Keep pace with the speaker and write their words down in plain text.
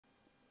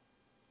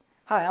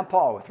Hi, I'm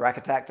Paul with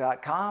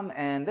rackattack.com,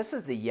 and this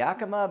is the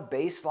Yakima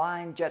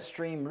BaseLine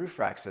JetStream roof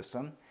rack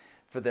system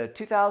for the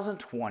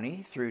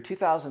 2020 through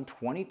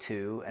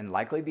 2022 and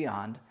likely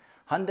beyond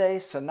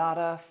Hyundai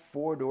Sonata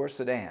 4-door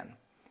sedan.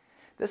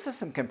 This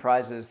system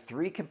comprises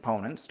three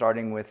components,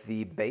 starting with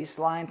the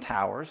BaseLine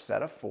towers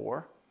set of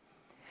 4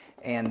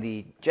 and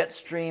the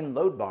JetStream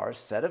load bars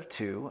set of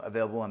 2,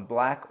 available in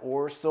black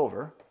or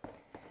silver,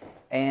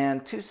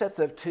 and 2 sets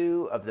of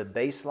 2 of the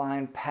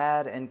BaseLine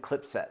pad and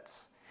clip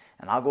sets.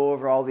 And I'll go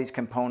over all these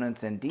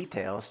components in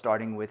detail,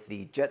 starting with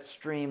the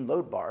JetStream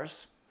load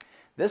bars.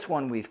 This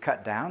one we've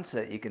cut down so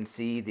that you can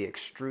see the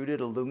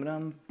extruded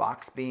aluminum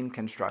box beam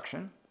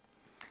construction.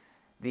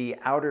 The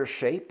outer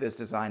shape is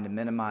designed to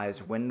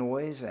minimize wind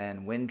noise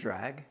and wind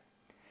drag.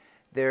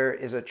 There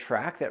is a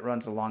track that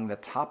runs along the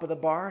top of the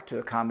bar to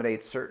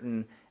accommodate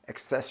certain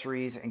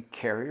accessories and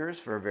carriers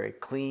for a very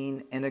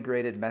clean,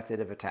 integrated method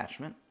of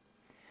attachment.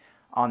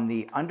 On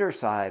the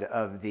underside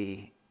of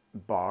the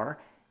bar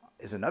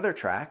is another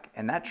track,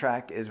 and that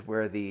track is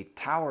where the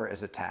tower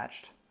is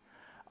attached.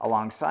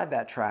 Alongside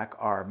that track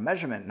are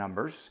measurement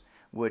numbers,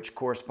 which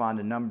correspond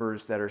to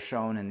numbers that are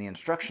shown in the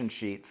instruction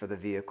sheet for the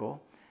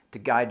vehicle to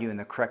guide you in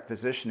the correct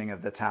positioning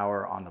of the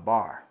tower on the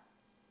bar.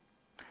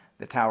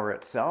 The tower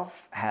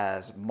itself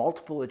has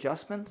multiple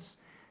adjustments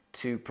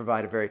to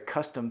provide a very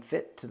custom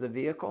fit to the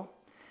vehicle.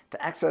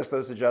 To access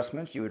those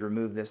adjustments, you would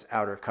remove this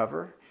outer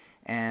cover,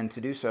 and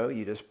to do so,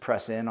 you just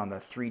press in on the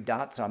 3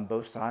 dots on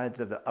both sides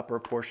of the upper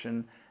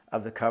portion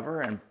of the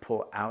cover and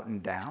pull out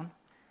and down.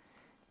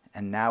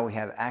 And now we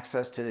have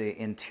access to the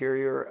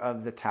interior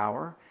of the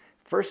tower.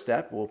 First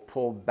step, we'll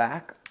pull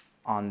back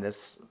on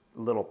this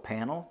little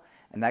panel,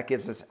 and that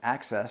gives us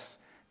access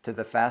to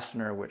the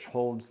fastener which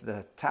holds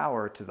the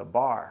tower to the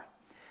bar.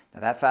 Now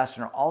that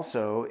fastener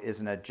also is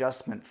an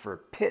adjustment for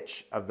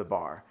pitch of the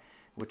bar,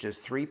 which is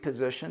 3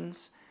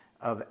 positions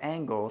of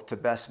angle to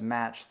best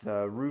match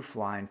the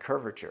roofline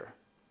curvature.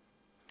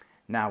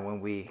 Now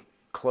when we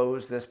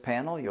close this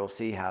panel, you'll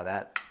see how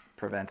that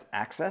prevents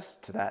access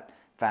to that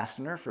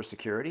fastener for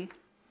security.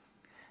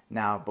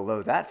 Now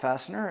below that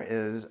fastener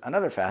is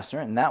another fastener,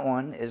 and that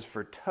one is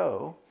for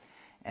tow,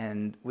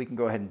 and we can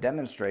go ahead and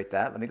demonstrate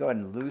that. Let me go ahead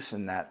and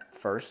loosen that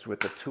first with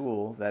the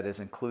tool that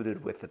is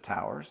included with the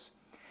towers.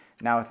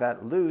 Now with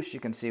that loose, you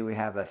can see we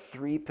have a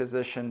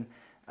 3-position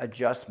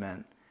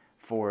adjustment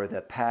for the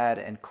pad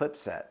and clip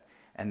set,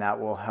 and that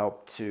will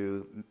help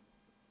to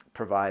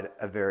provide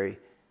a very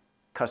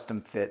custom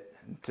fit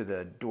to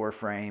the door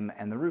frame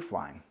and the roof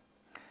line.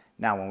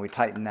 Now when we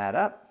tighten that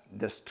up,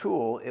 this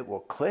tool, it will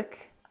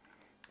click,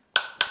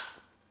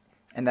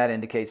 and that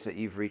indicates that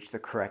you've reached the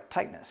correct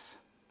tightness.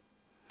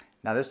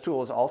 Now this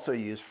tool is also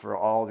used for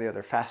all the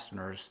other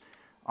fasteners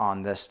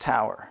on this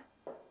tower.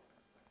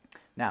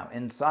 Now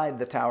inside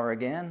the tower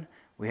again,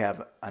 we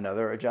have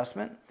another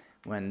adjustment.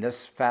 When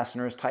this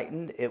fastener is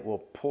tightened, it will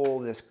pull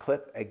this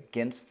clip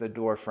against the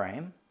door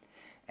frame,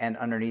 and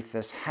underneath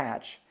this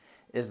hatch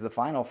is the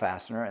final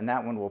fastener, and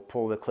that one will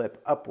pull the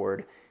clip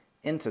upward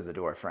into the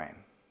door frame.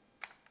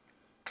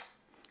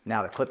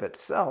 Now the clip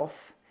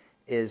itself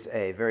is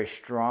a very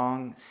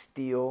strong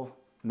steel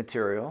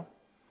material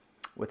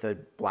with a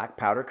black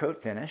powder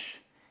coat finish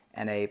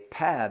and a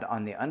pad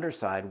on the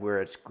underside where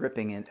it's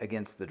gripping in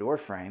against the door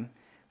frame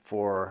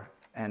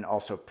and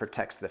also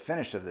protects the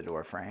finish of the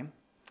door frame.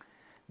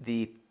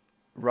 The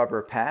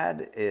rubber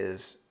pad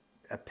is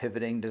a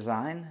pivoting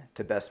design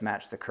to best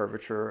match the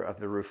curvature of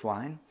the roof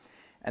line,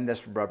 and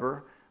this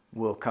rubber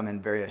will come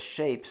in various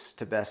shapes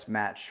to best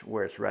match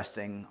where it's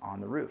resting on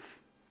the roof.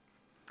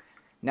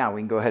 Now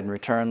we can go ahead and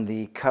return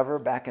the cover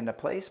back into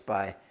place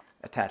by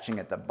attaching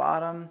at the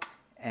bottom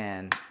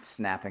and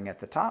snapping at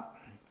the top.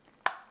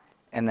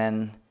 And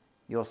then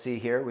you'll see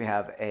here we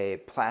have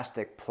a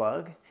plastic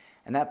plug,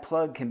 and that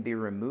plug can be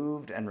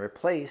removed and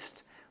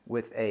replaced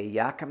with a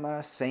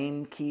Yakima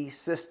same key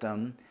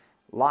system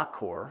lock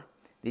core.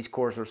 These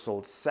cores are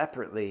sold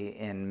separately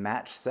in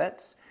match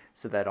sets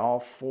so that all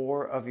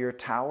 4 of your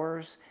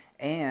towers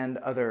and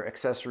other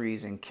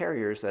accessories and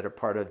carriers that are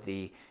part of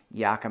the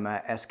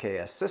Yakima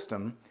SKS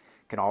system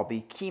can all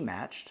be key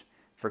matched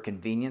for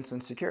convenience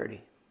and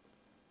security.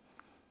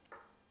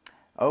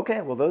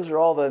 Okay, well those are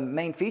all the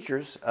main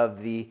features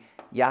of the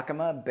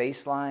Yakima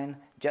BaseLine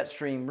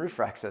JetStream roof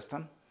rack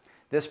system.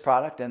 This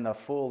product and the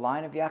full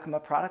line of Yakima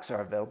products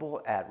are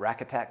available at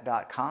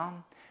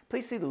rackattack.com.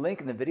 Please see the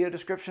link in the video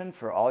description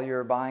for all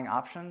your buying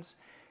options.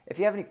 If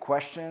you have any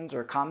questions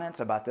or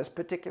comments about this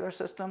particular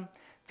system,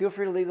 feel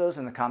free to leave those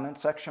in the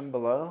comments section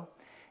below,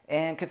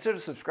 and consider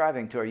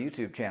subscribing to our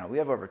YouTube channel. We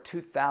have over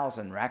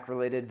 2,000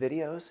 rack-related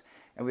videos,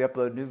 and we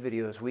upload new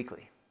videos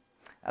weekly.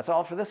 That's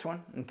all for this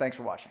one, and thanks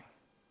for watching.